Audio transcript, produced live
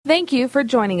Thank you for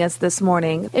joining us this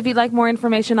morning. If you'd like more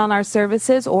information on our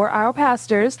services or our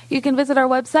pastors, you can visit our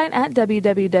website at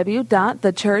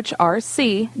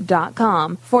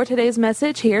www.thechurchrc.com. For today's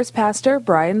message, here's Pastor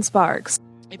Brian Sparks.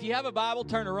 If you have a Bible,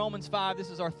 turn to Romans 5. This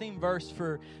is our theme verse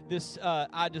for this,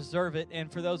 I Deserve It.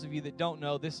 And for those of you that don't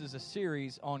know, this is a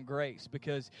series on grace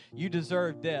because you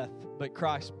deserved death, but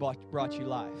Christ brought you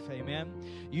life. Amen?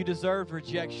 You deserved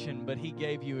rejection, but He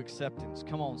gave you acceptance.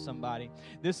 Come on, somebody.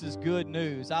 This is good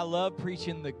news. I love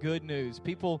preaching the good news.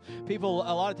 People,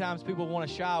 a lot of times people want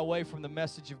to shy away from the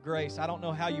message of grace. I don't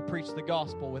know how you preach the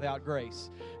gospel without grace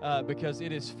because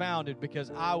it is founded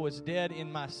because I was dead in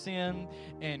my sin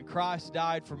and Christ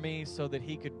died for me so that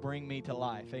He could bring me to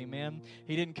life. Amen.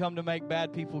 He didn't come to make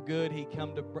bad people good. He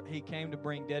came to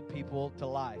bring dead people to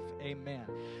life. Amen.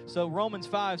 So Romans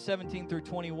 5:17 through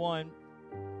 21.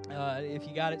 If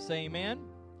you got it, say amen.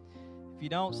 If you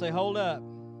don't, say hold up.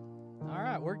 All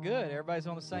right, we're good. Everybody's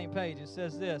on the same page. It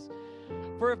says this: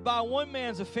 For if by one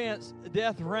man's offense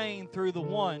death reigned through the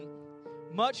one,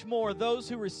 much more those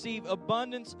who receive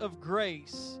abundance of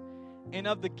grace and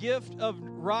of the gift of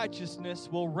righteousness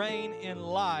will reign in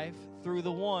life through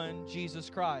the one, Jesus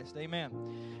Christ. Amen.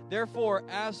 Therefore,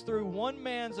 as through one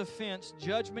man's offense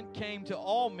judgment came to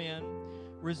all men,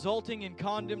 resulting in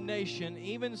condemnation,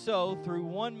 even so through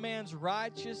one man's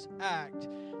righteous act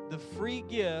the free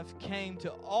gift came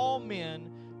to all men,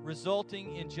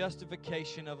 resulting in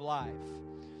justification of life.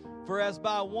 For as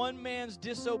by one man's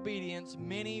disobedience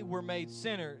many were made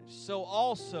sinners, so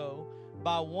also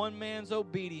by one man's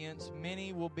obedience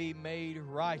many will be made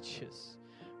righteous.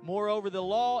 Moreover, the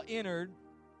law entered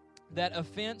that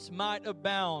offense might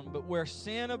abound, but where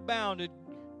sin abounded,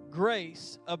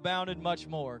 grace abounded much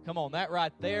more. Come on, that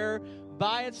right there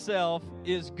by itself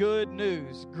is good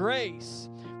news. Grace,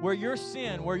 where your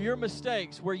sin, where your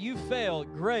mistakes, where you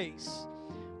failed, grace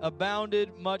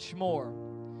abounded much more.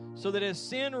 So that as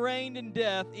sin reigned in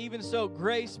death, even so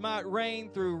grace might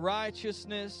reign through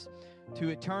righteousness to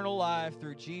eternal life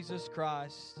through Jesus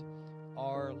Christ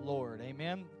our Lord.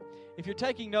 Amen. If you're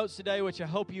taking notes today, which I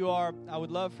hope you are, I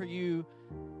would love for you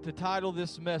to title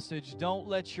this message, Don't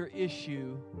Let Your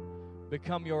Issue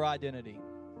Become Your Identity.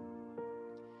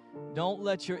 Don't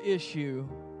let your issue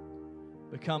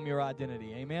become your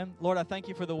identity. Amen. Lord, I thank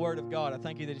you for the Word of God. I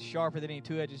thank you that it's sharper than any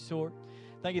two-edged sword.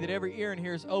 Thank you that every ear in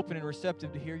here is open and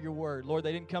receptive to hear your word. Lord,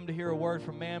 they didn't come to hear a word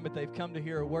from man, but they've come to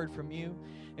hear a word from you.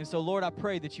 And so, Lord, I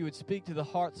pray that you would speak to the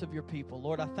hearts of your people.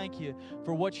 Lord, I thank you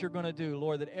for what you're going to do.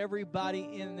 Lord, that everybody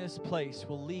in this place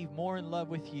will leave more in love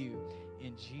with you.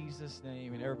 In Jesus'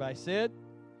 name. And everybody said,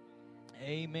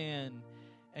 amen.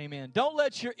 Amen. Don't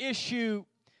let your issue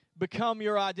become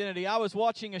your identity. I was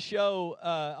watching a show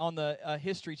on the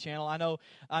History Channel. I know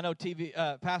TV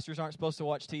pastors aren't supposed to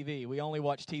watch TV. We only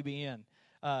watch TBN.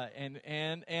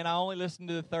 And I only listen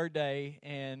to the Third Day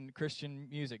and Christian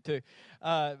music too.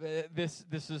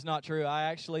 This is not true. We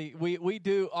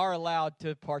are allowed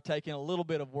to partake in a little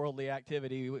bit of worldly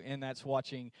activity, and that's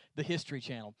watching the History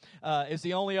Channel. It's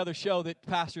the only other show that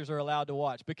pastors are allowed to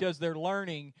watch because they're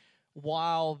learning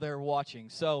while they're watching.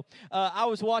 So I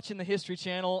was watching the History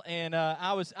Channel, and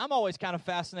I'm always kind of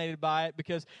fascinated by it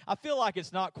because I feel like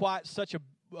it's not quite such a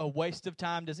waste of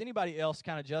time. Does anybody else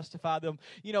kind of justify them?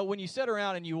 You know, when you sit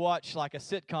around and you watch like a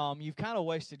sitcom, you've kind of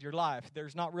wasted your life.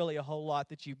 There's not really a whole lot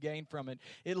that you've gained from it.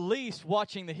 At least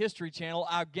watching the History Channel,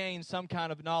 I've gained some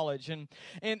kind of knowledge. And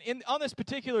on this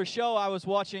particular show I was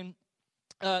watching,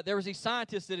 there was these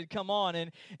scientists that had come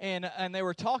on, and they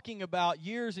were talking about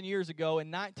years and years ago in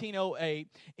 1908,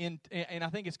 and I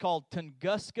think it's called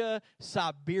Tunguska,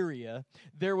 Siberia,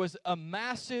 there was a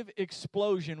massive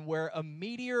explosion where a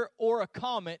meteor or a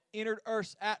comet entered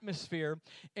Earth's atmosphere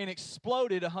and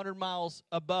exploded 100 miles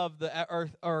above the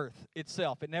Earth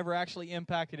itself. It never actually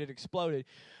impacted, it exploded.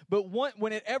 But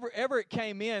when it ever it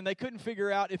came in, they couldn't figure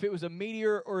out if it was a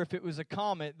meteor or if it was a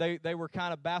comet. They were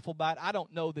kind of baffled by it. I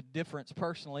don't know the difference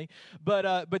personally,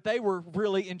 but they were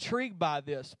really intrigued by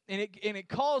this. And it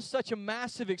caused such a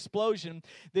massive explosion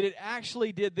that it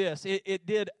actually did this. It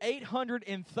did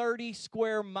 830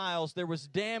 square miles. There was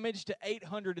damage to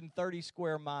 830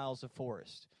 square miles of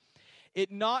forest. It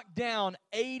knocked down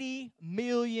 80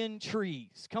 million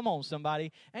trees. Come on,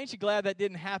 somebody. Ain't you glad that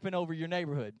didn't happen over your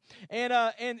neighborhood? And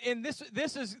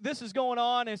this is going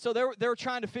on, and so they were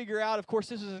trying to figure out, of course,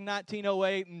 this was in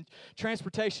 1908, and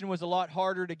transportation was a lot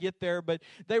harder to get there, but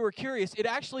they were curious. It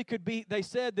actually could be, they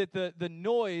said that the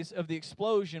noise of the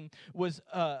explosion was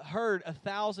heard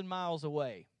 1,000 miles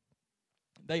away.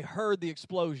 They heard the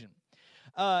explosion.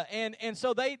 And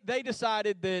so they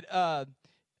decided that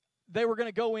they were going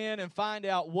to go in and find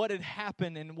out what had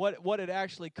happened and what had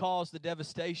actually caused the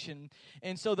devastation.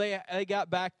 And so they got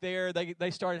back there.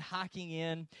 They started hiking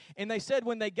in. And they said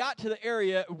when they got to the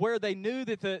area where they knew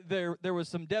that there was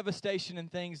some devastation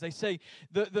and things, they say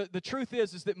the truth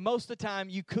is that most of the time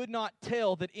you could not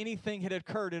tell that anything had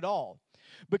occurred at all.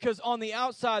 Because on the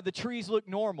outside, the trees looked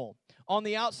normal. On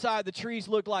the outside, the trees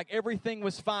looked like everything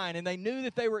was fine, and they knew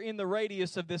that they were in the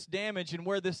radius of this damage and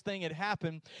where this thing had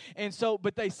happened. And so,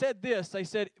 but they said this, they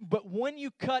said, but when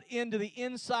you cut into the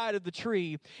inside of the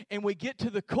tree and we get to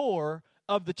the core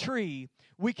of the tree,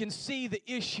 we can see the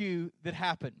issue that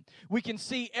happened. We can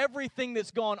see everything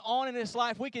that's gone on in his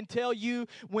life. We can tell you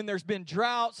when there's been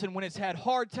droughts and when it's had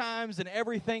hard times and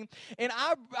everything. And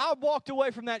I walked away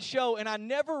from that show, and I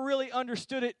never really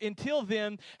understood it until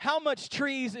then, how much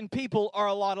trees and people are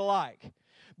a lot alike.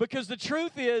 Because the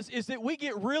truth is that we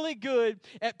get really good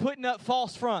at putting up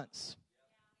false fronts.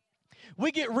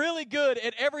 We get really good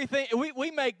at everything.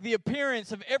 We make the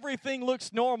appearance of everything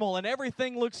looks normal and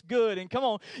everything looks good. And come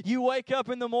on, you wake up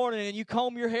in the morning and you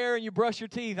comb your hair and you brush your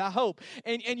teeth, I hope.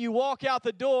 And you walk out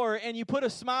the door and you put a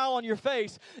smile on your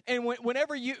face. And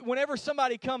whenever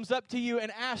somebody comes up to you and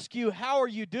asks you, how are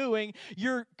you doing?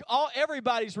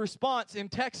 Everybody's response in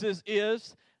Texas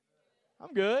is,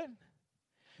 I'm good.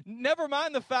 Never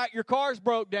mind the fact your car's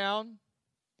broke down.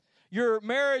 Your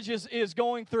marriage is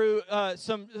going through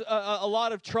a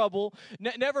lot of trouble.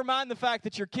 Never mind the fact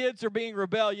that your kids are being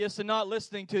rebellious and not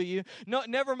listening to you.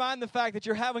 Never mind the fact that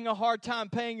you're having a hard time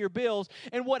paying your bills.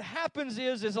 And what happens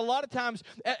is a lot of times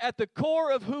at the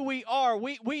core of who we are,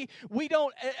 we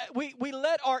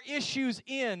let our issues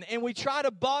in, and we try to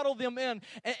bottle them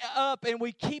up, and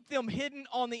we keep them hidden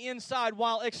on the inside.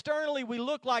 While externally we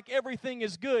look like everything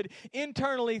is good,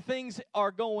 internally things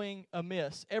are going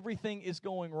amiss. Everything is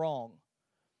going wrong.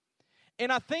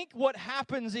 And I think what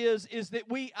happens is that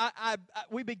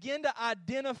we begin to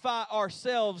identify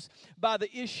ourselves by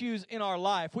the issues in our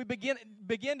life. We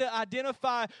begin to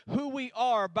identify who we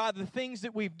are by the things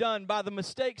that we've done, by the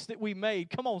mistakes that we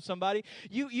made. Come on, somebody.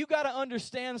 You got to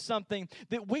understand something,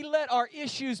 that we let our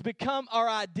issues become our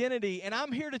identity. And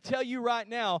I'm here to tell you right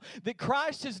now that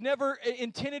Christ has never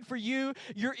intended for your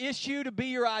issue to be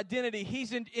your identity.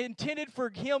 He's intended for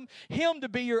him to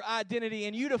be your identity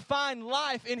and you to find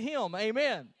life in him.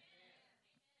 Amen.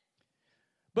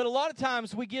 But a lot of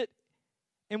times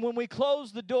when we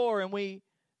close the door and we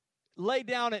lay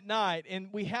down at night and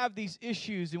we have these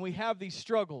issues and we have these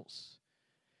struggles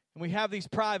and we have these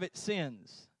private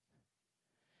sins,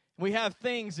 we have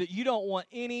things that you don't want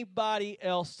anybody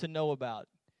else to know about.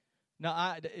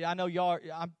 Now, I know y'all,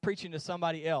 I'm preaching to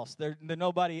somebody else. There's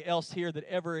nobody else here that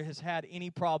ever has had any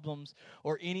problems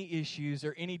or any issues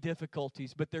or any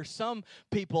difficulties. But there's some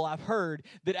people I've heard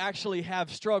that actually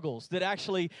have struggles, that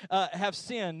actually have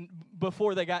sin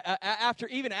before they got,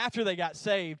 even after they got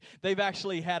saved, they've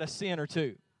actually had a sin or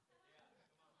two.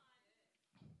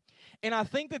 And I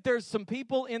think that there's some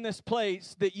people in this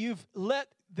place that you've let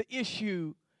the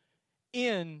issue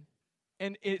in,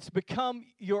 and it's become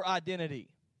your identity.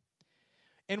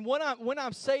 And when I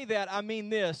say that, I mean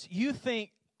this. You think,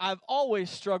 I've always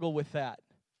struggled with that,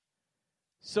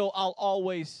 so I'll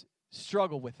always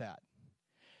struggle with that.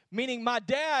 Meaning my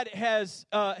dad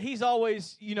he's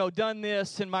always, done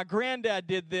this, and my granddad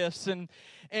did this, and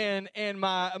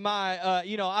my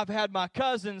I've had my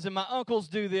cousins and my uncles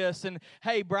do this, and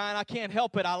hey, Brian, I can't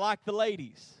help it. I like the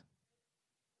ladies.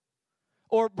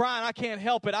 Or, Brian, I can't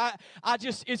help it.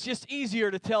 It's just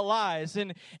easier to tell lies.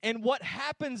 And what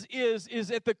happens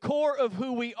is at the core of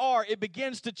who we are, it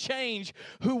begins to change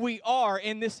who we are.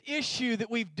 And this issue that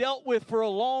we've dealt with for a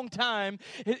long time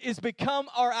has become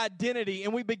our identity.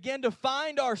 And we begin to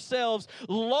find ourselves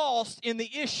lost in the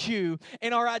issue.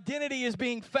 And our identity is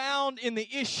being found in the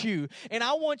issue. And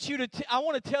I want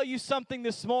to tell you something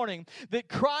this morning, that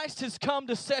Christ has come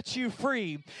to set you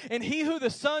free. And he who the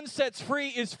Son sets free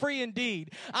is free indeed.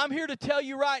 I'm here to tell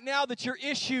you right now that your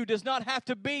issue does not have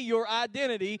to be your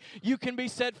identity. You can be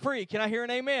set free. Can I hear an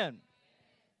amen?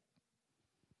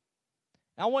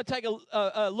 I want to take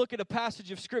a look at a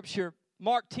passage of Scripture,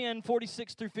 Mark 10,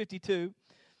 46 through 52.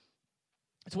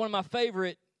 It's one of my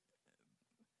favorite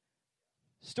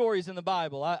stories in the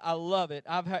Bible. I love it.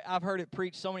 I've heard it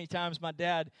preached so many times. My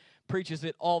dad preaches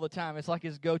it all the time. It's like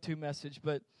his go-to message.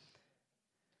 But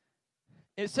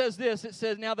it says this. It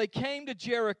says, now they came to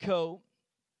Jericho,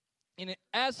 and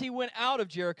as he went out of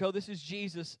Jericho, this is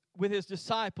Jesus with his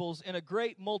disciples and a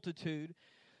great multitude,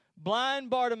 blind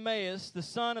Bartimaeus, the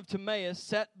son of Timaeus,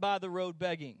 sat by the road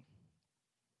begging.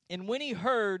 And when he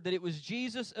heard that it was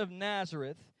Jesus of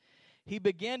Nazareth, he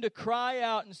began to cry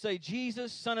out and say,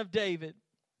 Jesus, son of David,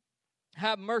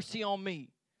 have mercy on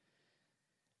me."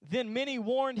 Then many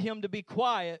warned him to be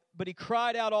quiet, but he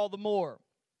cried out all the more,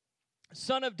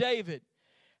 "Son of David,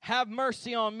 have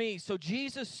mercy on me." So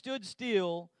Jesus stood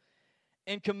still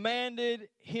and commanded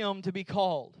him to be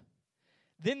called.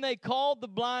 Then they called the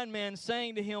blind man,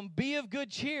 saying to him, "Be of good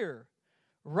cheer,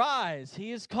 rise,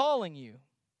 he is calling you."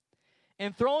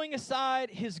 And throwing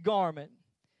aside his garment,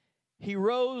 he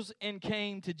rose and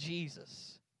came to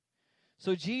Jesus.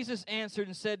 So Jesus answered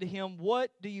and said to him,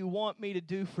 "What do you want me to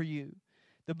do for you?"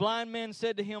 The blind man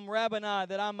said to him, "Rabboni,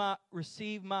 that I might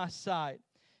receive my sight."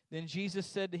 Then Jesus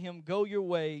said to him, "Go your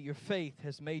way, your faith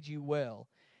has made you well."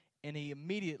 And he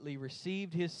immediately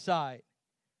received his sight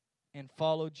and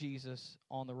followed Jesus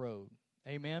on the road.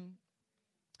 Amen.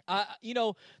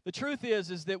 The truth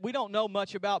is that we don't know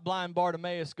much about blind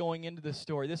Bartimaeus going into this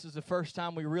story. This is the first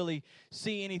time we really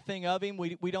see anything of him.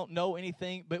 We don't know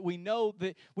anything, but we know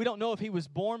that we don't know if he was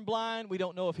born blind. We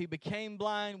don't know if he became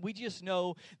blind. We just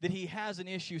know that he has an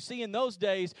issue. See, in those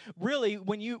days, really,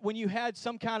 when you had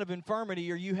some kind of infirmity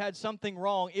or you had something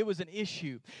wrong, it was an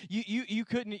issue.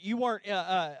 You weren't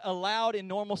allowed in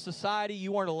normal society.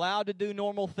 You weren't allowed to do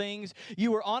normal things.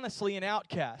 You were honestly an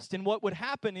outcast. And what would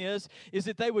happen is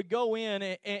that they would go in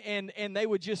and they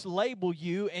would just label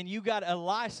you, and you got a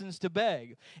license to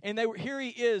beg. And here he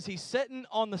is. He's sitting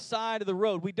on the side of the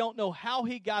road. We don't know how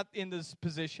he got in this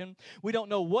position. We don't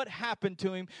know what happened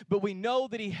to him, but we know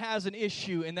that he has an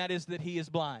issue, and that is that he is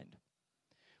blind.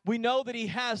 We know that he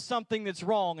has something that's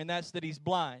wrong, and that's that he's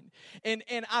blind. And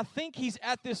I think he's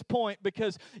at this point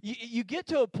because you get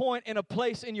to a point in a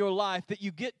place in your life that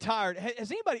you get tired. Has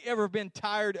anybody ever been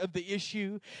tired of the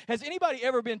issue? Has anybody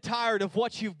ever been tired of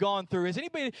what you've gone through? Has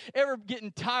anybody ever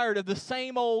getting tired of the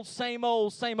same old, same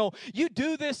old, same old? You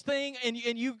do this thing and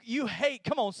you hate,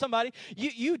 come on, somebody.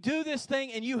 You do this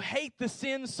thing and you hate the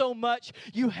sin so much.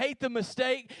 You hate the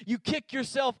mistake. You kick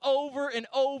yourself over and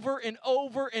over and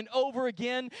over and over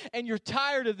again. And you're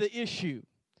tired of the issue.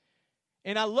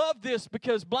 And I love this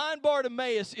because blind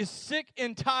Bartimaeus is sick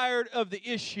and tired of the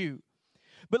issue.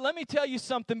 But let me tell you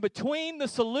something. Between the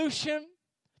solution,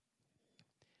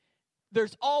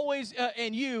 there's always,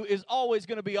 and you, is always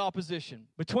going to be opposition.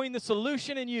 Between the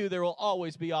solution and you, there will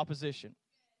always be opposition.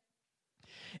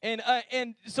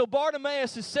 And so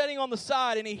Bartimaeus is sitting on the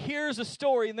side, and he hears a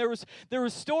story. And there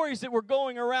was stories that were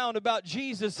going around about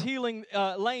Jesus healing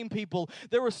lame people.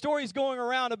 There were stories going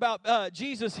around about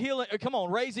Jesus healing,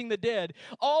 raising the dead.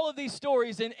 All of these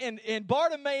stories, and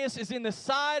Bartimaeus is in the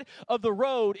side of the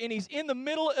road, and he's in the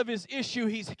middle of his issue.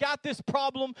 He's got this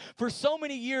problem for so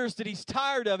many years that he's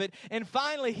tired of it. And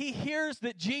finally, he hears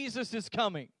that Jesus is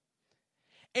coming.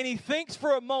 And he thinks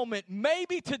for a moment,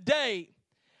 maybe today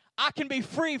I can be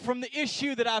free from the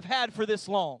issue that I've had for this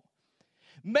long.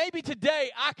 Maybe today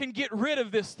I can get rid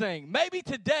of this thing. Maybe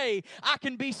today I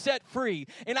can be set free.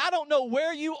 And I don't know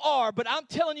where you are, but I'm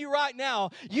telling you right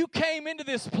now, you came into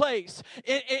this place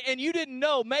and you didn't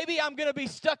know, maybe I'm going to be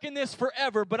stuck in this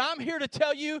forever. But I'm here to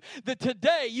tell you that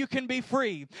today you can be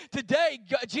free. Today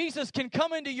Jesus can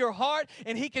come into your heart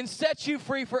and he can set you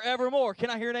free forevermore. Can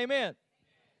I hear an amen?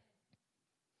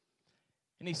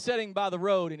 And he's sitting by the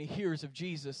road, and he hears of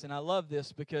Jesus. And I love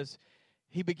this because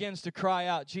he begins to cry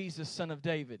out, "Jesus, Son of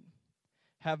David,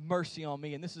 have mercy on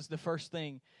me." And this is the first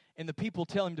thing. And the people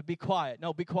tell him to be quiet.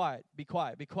 No, be quiet, be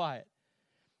quiet, be quiet.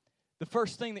 The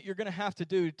first thing that you're going to have to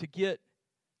do to get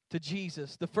to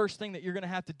Jesus, the first thing that you're going to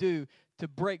have to do to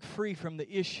break free from the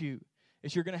issue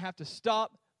is you're going to have to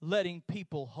stop letting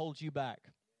people hold you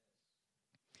back.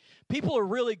 People are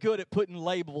really good at putting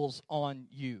labels on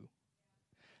you.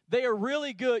 They are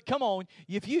really good. Come on,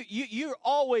 if you're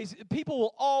always, people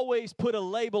will always put a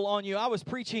label on you. I was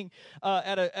preaching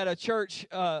at a church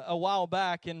a while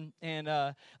back, and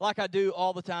like I do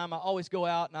all the time, I always go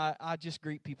out and I just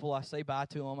greet people. I say bye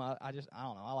to them. I don't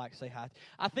know. I like to say hi.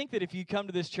 I think that if you come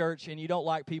to this church and you don't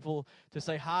like people to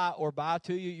say hi or bye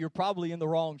to you, you're probably in the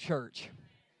wrong church.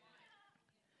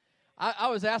 I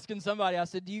was asking somebody. I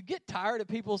said, "Do you get tired of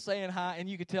people saying hi?" And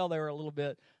you could tell they were a little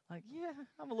bit like, "Yeah,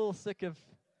 I'm a little sick of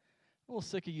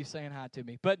you saying hi to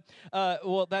me." But,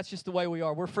 well, that's just the way we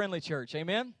are. We're friendly church.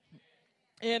 Amen?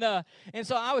 And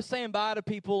so I was saying bye to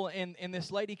people, and this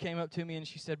lady came up to me, and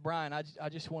she said, "Brian, I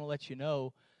just want to let you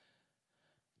know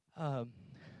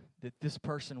that this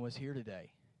person was here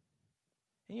today."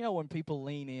 And you know when people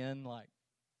lean in like,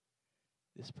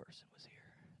 "This person was here."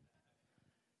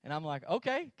 And I'm like,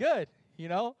 okay, good. You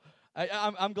know,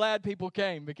 I'm glad people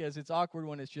came because it's awkward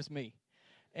when it's just me.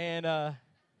 And I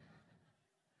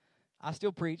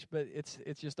still preach, but it's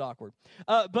just awkward.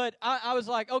 But I was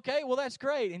like, okay, well, that's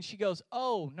great. And she goes,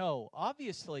 "Oh, no,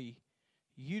 obviously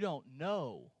you don't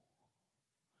know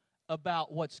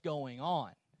about what's going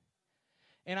on.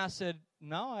 And I said,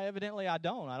 no, evidently I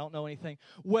don't. I don't know anything.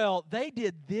 Well, they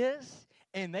did this,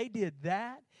 and they did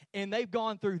that, and they've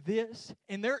gone through this,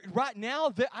 and they're right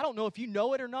now, I don't know if you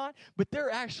know it or not, but they're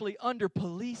actually under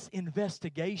police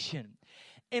investigation.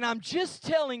 And I'm just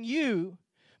telling you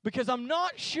because I'm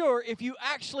not sure if you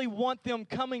actually want them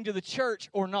coming to the church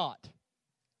or not.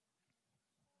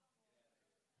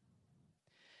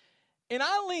 And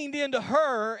I leaned into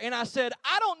her and I said,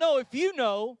 I don't know if you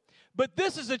know, but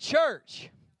this is a church.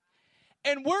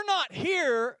 And we're not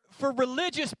here for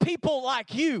religious people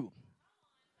like you.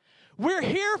 We're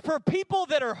here for people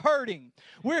that are hurting.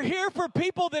 We're here for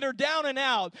people that are down and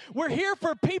out. We're here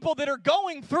for people that are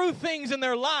going through things in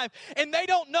their life and they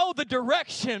don't know the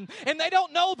direction and they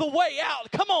don't know the way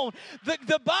out. Come on.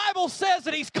 The Bible says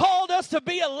that He's called us to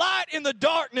be a light in the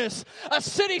darkness, a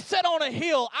city set on a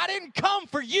hill. I didn't come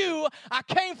for you. I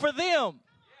came for them.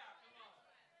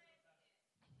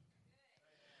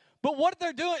 But what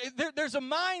they're doing, there's a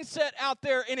mindset out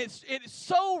there, and it's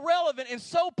so relevant and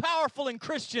so powerful in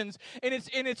Christians, and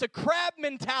it's a crab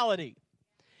mentality.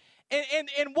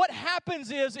 And what happens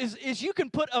is you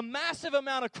can put a massive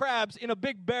amount of crabs in a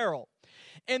big barrel.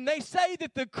 And they say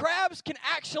that the crabs can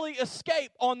actually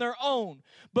escape on their own.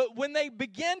 But when they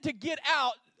begin to get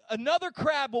out, another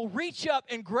crab will reach up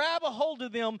and grab a hold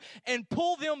of them and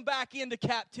pull them back into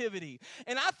captivity.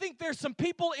 And I think there's some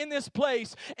people in this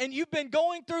place, and you've been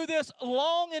going through this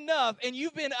long enough, and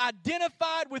you've been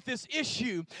identified with this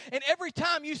issue. And every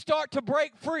time you start to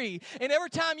break free, and every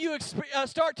time you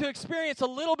start to experience a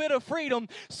little bit of freedom,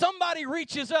 somebody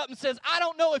reaches up and says, I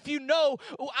don't know if you know,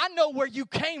 I know where you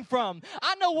came from.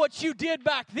 I know what you did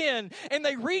back then. And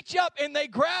they reach up and they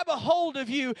grab a hold of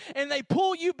you, and they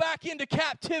pull you back into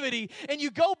captivity. And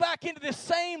you go back into this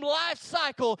same life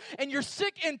cycle and you're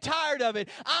sick and tired of it.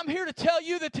 I'm here to tell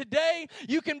you that today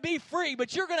you can be free,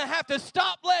 but you're going to have to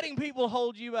stop letting people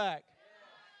hold you back.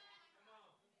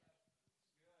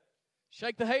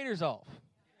 Shake the haters off.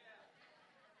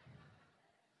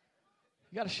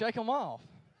 You got to shake them off.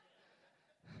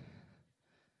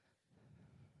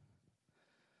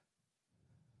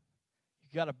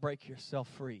 You got to break yourself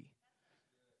free.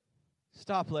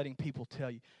 Stop letting people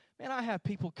tell you. Man, I have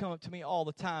people come up to me all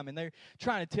the time, and they're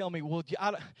trying to tell me, well,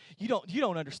 you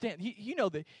don't understand. You know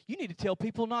that you need to tell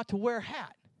people not to wear a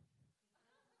hat.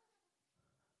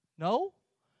 No?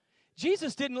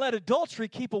 Jesus didn't let adultery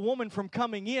keep a woman from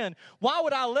coming in. Why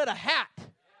would I let a hat?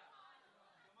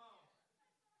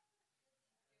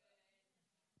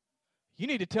 You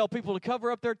need to tell people to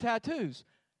cover up their tattoos.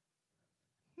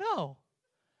 No.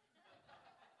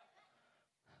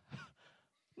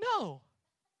 No.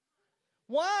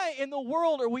 Why in the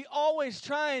world are we always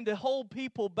trying to hold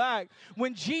people back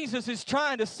when Jesus is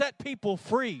trying to set people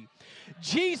free?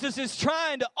 Jesus is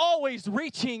trying to always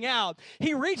reaching out.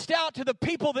 He reached out to the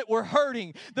people that were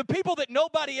hurting, the people that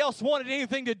nobody else wanted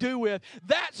anything to do with.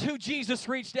 That's who Jesus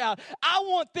reached out. I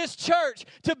want this church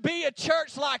to be a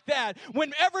church like that.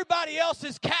 When everybody else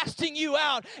is casting you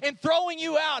out and throwing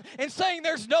you out and saying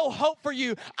there's no hope for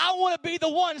you, I want to be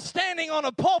the one standing on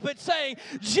a pulpit saying,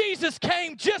 Jesus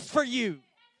came just for you.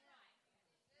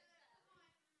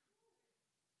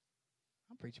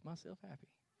 I'm preaching myself happy.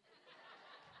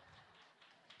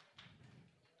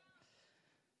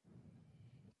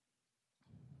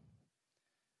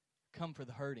 Come for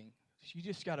the hurting. You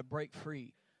just got to break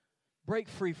free. Break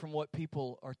free from what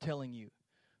people are telling you.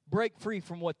 Break free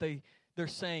from what they're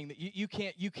saying, that you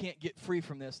can't get free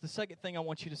from this. The second thing I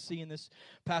want you to see in this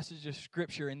passage of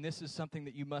Scripture, and this is something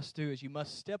that you must do, is you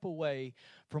must step away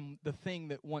from the thing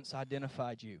that once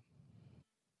identified you.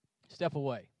 Step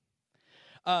away.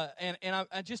 And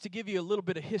just to give you a little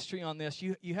bit of history on this,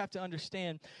 you have to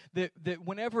understand that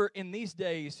whenever in these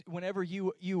days, whenever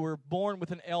you were born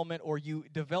with an ailment or you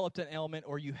developed an ailment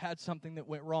or you had something that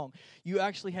went wrong, you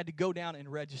actually had to go down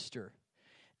and register.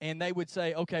 And they would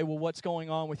say, okay, well, what's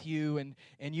going on with you? And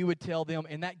you would tell them,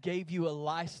 and that gave you a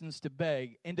license to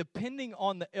beg. And depending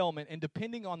on the ailment and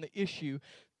depending on the issue,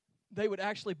 they would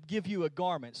actually give you a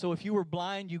garment. So if you were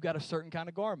blind, you got a certain kind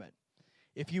of garment.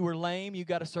 If you were lame, you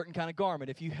got a certain kind of garment.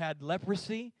 If you had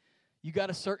leprosy, you got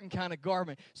a certain kind of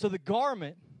garment. So the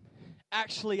garment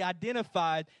actually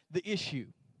identified the issue.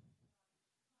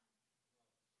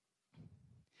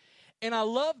 And I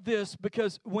love this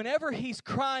because whenever he's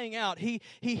crying out, he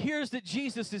hears that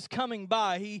Jesus is coming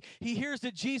by. He hears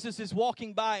that Jesus is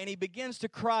walking by, and he begins to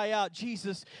cry out,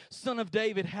 Jesus, Son of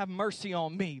David, have mercy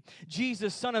on me.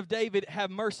 Jesus, Son of David, have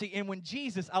mercy. And when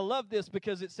Jesus, I love this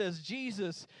because it says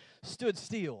Jesus stood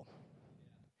still.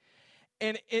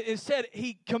 And it said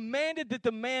he commanded that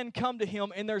the man come to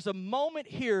him. And there's a moment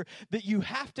here that you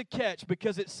have to catch,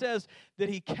 because it says that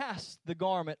he cast the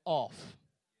garment off.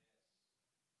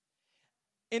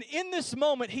 And in this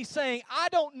moment, he's saying, I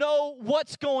don't know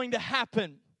what's going to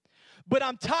happen, but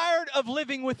I'm tired of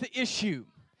living with the issue.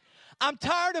 I'm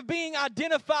tired of being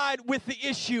identified with the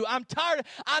issue. I'm tired.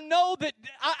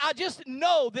 I just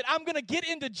know that I'm going to get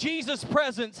into Jesus'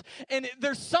 presence, and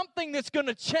there's something that's going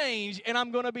to change, and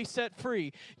I'm going to be set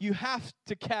free. You have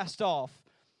to cast off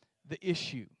the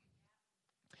issue.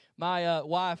 My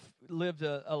wife lived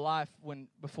a life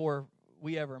before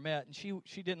we ever met, and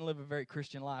she didn't live a very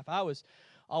Christian life. I was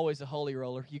always a holy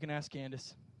roller. You can ask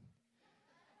Candace.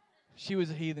 She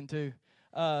was a heathen too.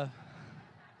 Am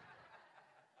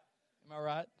I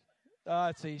right?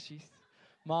 I see.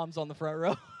 Mom's on the front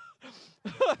row.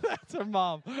 That's her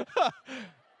mom.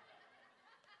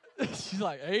 She's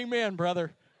like, amen,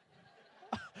 brother.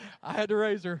 I had to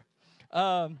raise her.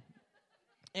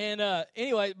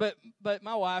 Anyway, but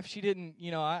my wife, she didn't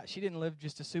live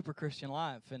just a super Christian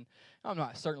life, and I'm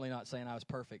certainly not saying I was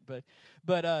perfect,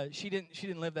 but she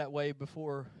didn't live that way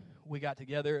before we got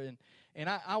together, and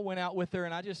I went out with her,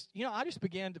 and I just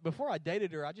began to, before I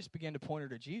dated her, I just began to point her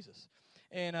to Jesus.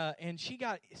 And she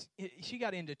got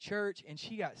into church, and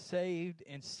she got saved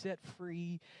and set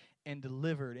free and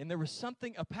delivered. And there was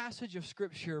a passage of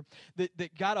Scripture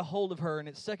that got a hold of her, and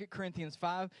it's 2 Corinthians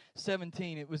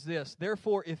 5:17. It was this: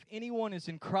 therefore, if anyone is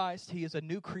in Christ, he is a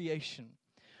new creation.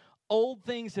 Old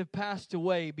things have passed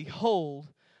away. Behold,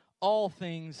 all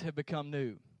things have become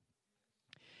new.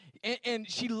 And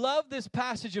she loved this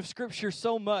passage of Scripture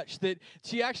so much that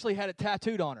she actually had it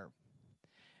tattooed on her.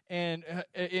 And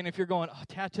if you're going, oh,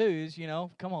 tattoos,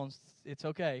 come on, it's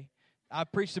okay. I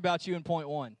preached about you in point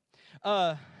 1.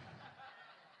 I'm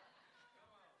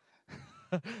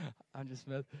just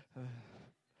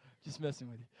messing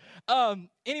with you.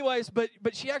 Anyways, but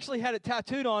she actually had it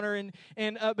tattooed on her,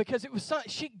 and because it was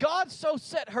God so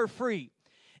set her free,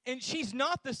 and she's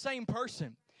not the same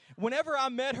person. Whenever I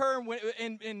met her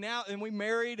and we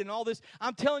married and all this,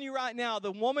 I'm telling you right now,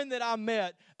 the woman that I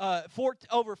met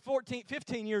over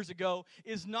 15 years ago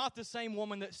is not the same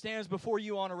woman that stands before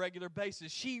you on a regular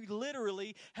basis. She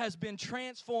literally has been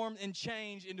transformed and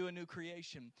changed into a new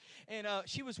creation. And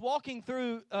she was walking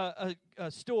through a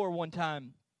store one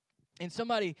time, and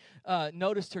somebody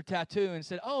noticed her tattoo and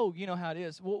said, oh, you know how it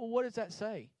is. Well, what does that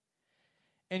say?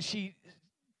 And she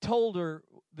told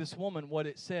this woman what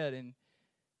it said, and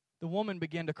the woman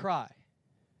began to cry.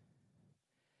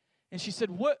 And she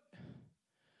said,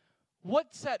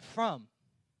 what's that from?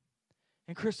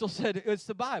 And Crystal said, it's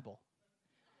the Bible.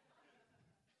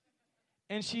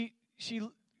 And she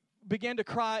began to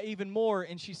cry even more,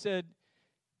 and she said,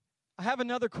 I have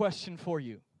another question for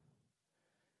you.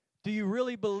 Do you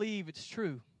really believe it's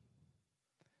true?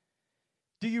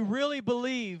 Do you really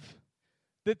believe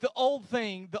that the old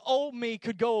me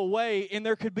could go away and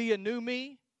there could be a new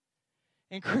me?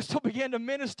 And Crystal began to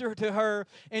minister to her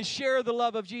and share the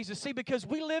love of Jesus. See, because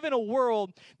we live in a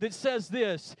world that says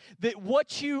this, that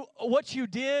what you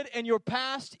did and your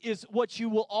past is what you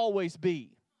will always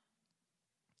be.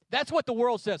 That's what the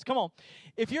world says. Come on.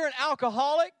 If you're an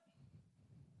alcoholic,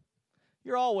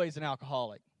 you're always an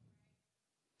alcoholic.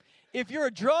 If you're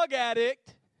a drug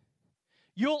addict,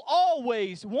 you'll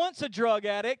always, once a drug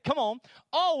addict, come on,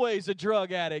 always a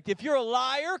drug addict. If you're a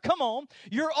liar, come on,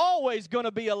 you're always going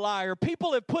to be a liar.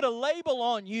 People have put a label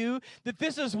on you that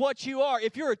this is what you are.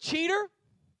 If you're a cheater,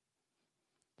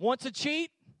 once a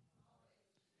cheat.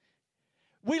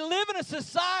 We live in a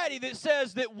society that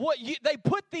says that they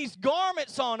put these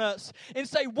garments on us and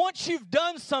say once you've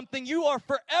done something, you are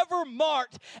forever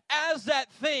marked as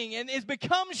that thing, and it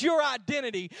becomes your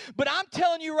identity. But I'm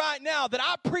telling you right now that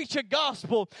I preach a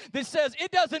gospel that says it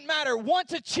doesn't matter.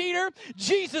 Once a cheater,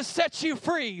 Jesus sets you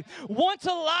free. Once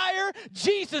a liar,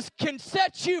 Jesus can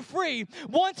set you free.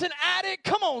 Once an addict,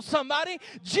 come on somebody,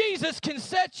 Jesus can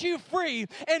set you free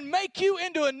and make you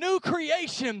into a new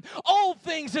creation. Old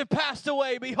things have passed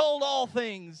away. Behold, all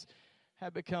things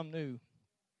have become new.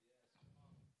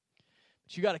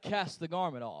 But you got to cast the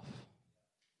garment off.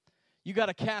 You got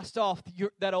to cast off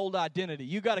that old identity.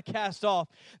 You got to cast off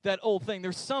that old thing.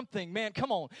 There's something, man, come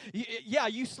on. Yeah,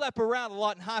 you slept around a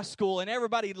lot in high school, and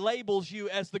everybody labels you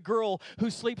as the girl who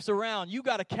sleeps around. You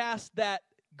got to cast that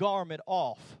garment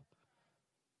off.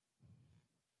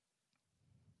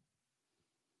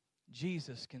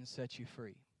 Jesus can set you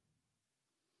free.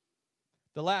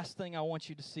 The last thing I want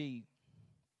you to see,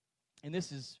 and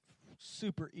this is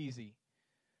super easy,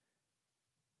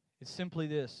 it's simply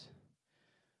this.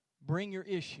 Bring your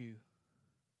issue,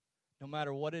 no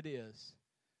matter what it is,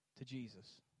 to Jesus.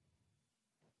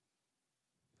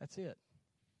 That's it.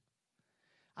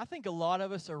 I think a lot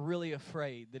of us are really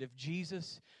afraid that if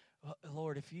Jesus,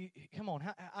 Lord, if you, come on,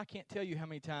 I can't tell you how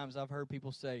many times I've heard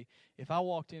people say, if I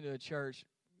walked into a church,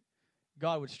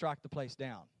 God would strike the place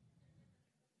down.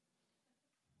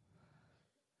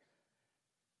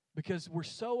 Because we're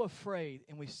so afraid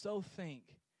and we so think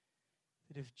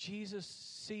that if Jesus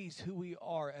sees who we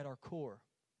are at our core,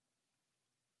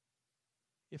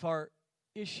 if our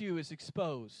issue is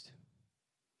exposed,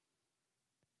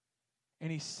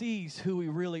 and He sees who we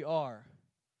really are,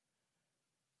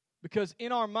 because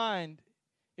in our mind,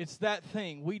 it's that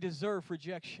thing. We deserve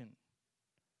rejection.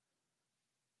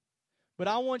 But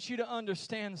I want you to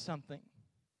understand something.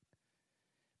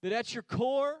 That at your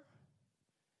core,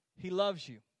 He loves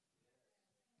you.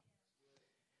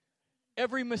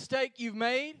 Every mistake you've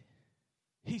made,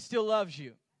 He still loves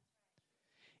you.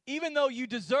 Even though you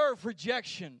deserve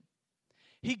rejection,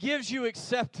 He gives you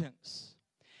acceptance.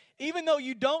 Even though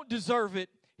you don't deserve it,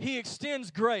 He extends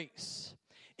grace.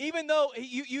 Even though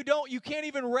you can't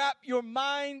even wrap your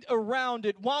mind around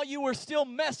it, while you were still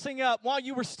messing up, while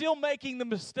you were still making the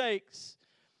mistakes,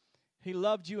 He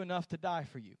loved you enough to die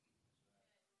for you.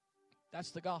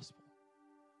 That's the gospel.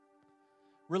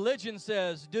 Religion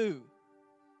says do.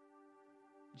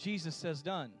 Jesus says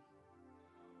done.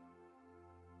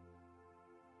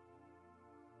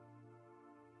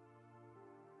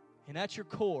 And at your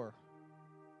core,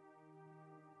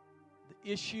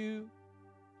 the issue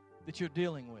that you're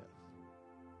dealing with,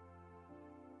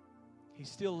 He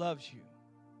still loves you.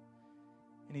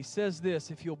 And He says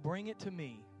this, if you'll bring it to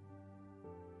me,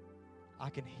 I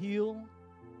can heal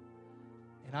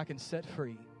and I can set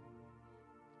free.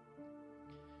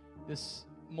 This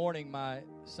morning, my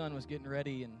son was getting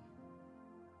ready, and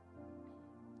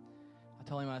I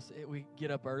told him, we get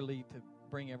up early to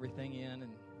bring everything in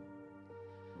and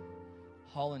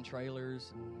hauling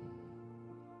trailers.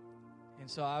 And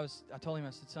so I told him,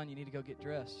 I said, son, you need to go get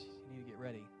dressed. You need to get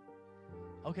ready.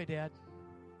 Okay, Dad.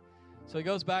 So he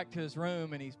goes back to his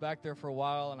room, and he's back there for a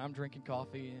while, and I'm drinking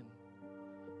coffee, and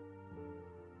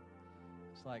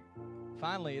it's like,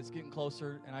 finally, it's getting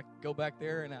closer, and I go back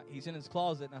there, and he's in his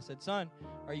closet, and I said, son,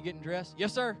 are you getting dressed?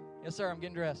 Yes, sir. Yes, sir, I'm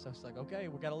getting dressed. I was like, okay,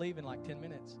 we got to leave in like 10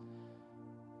 minutes.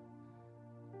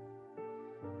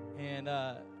 And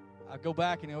I go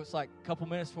back, and it was like a couple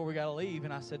minutes before we got to leave,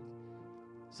 and I said,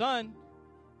 son,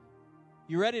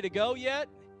 you ready to go yet?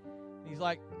 And he's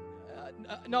like,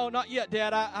 no, not yet,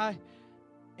 Dad.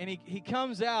 And he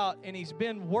comes out, and he's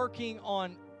been working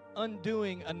on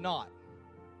undoing a knot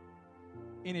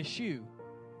in his shoe.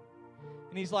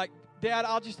 And he's like, Dad,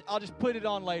 I'll just put it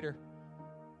on later.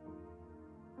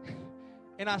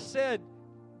 And I said,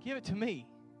 give it to me.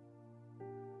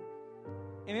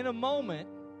 And in a moment,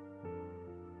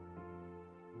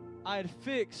 I had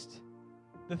fixed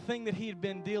the thing that he had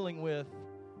been dealing with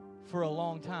for a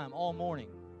long time, all morning.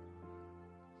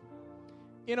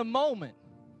 In a moment,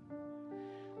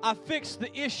 I fixed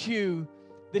the issue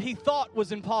that he thought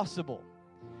was impossible.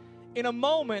 In a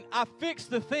moment, I fixed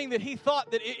the thing that he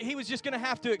thought that he was just going to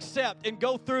have to accept and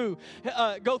go through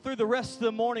the rest of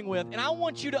the morning with. And I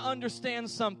want you to understand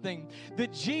something,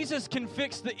 that Jesus can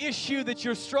fix the issue that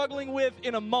you're struggling with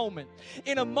in a moment.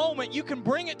 In a moment, you can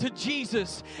bring it to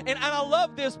Jesus. And I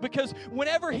love this, because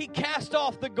whenever he cast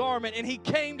off the garment and he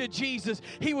came to Jesus,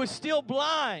 he was still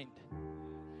blind.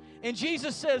 And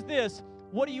Jesus says this,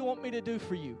 what do you want me to do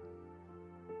for you?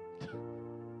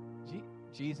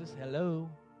 Jesus, hello.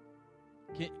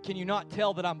 Can you not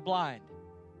tell that I'm blind?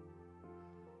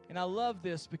 And I love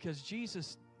this, because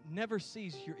Jesus never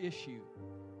sees your issue.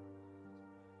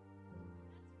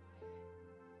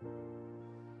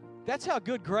 That's how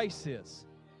good grace is.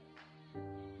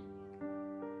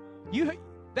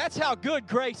 That's how good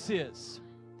grace is.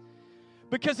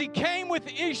 Because he came with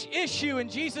the issue,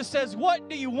 and Jesus says, what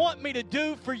do you want me to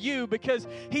do for you? Because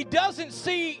he doesn't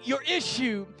see your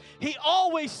issue. He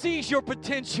always sees your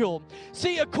potential.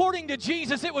 See, according to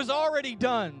Jesus, it was already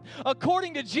done.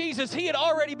 According to Jesus, he had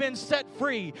already been set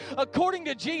free. According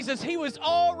to Jesus, he was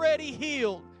already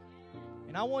healed.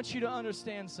 And I want you to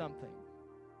understand something.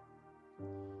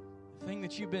 The thing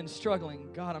that you've been struggling,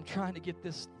 God, I'm trying to get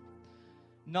this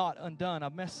knot undone.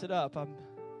 I've messed it up. I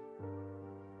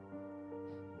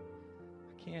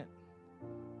can't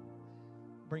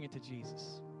bring it to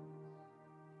Jesus.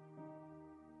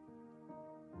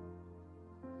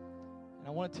 And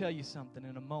I want to tell you something.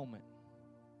 In a moment,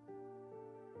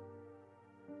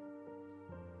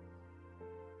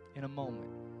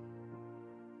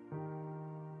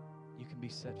 you can be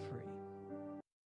set free.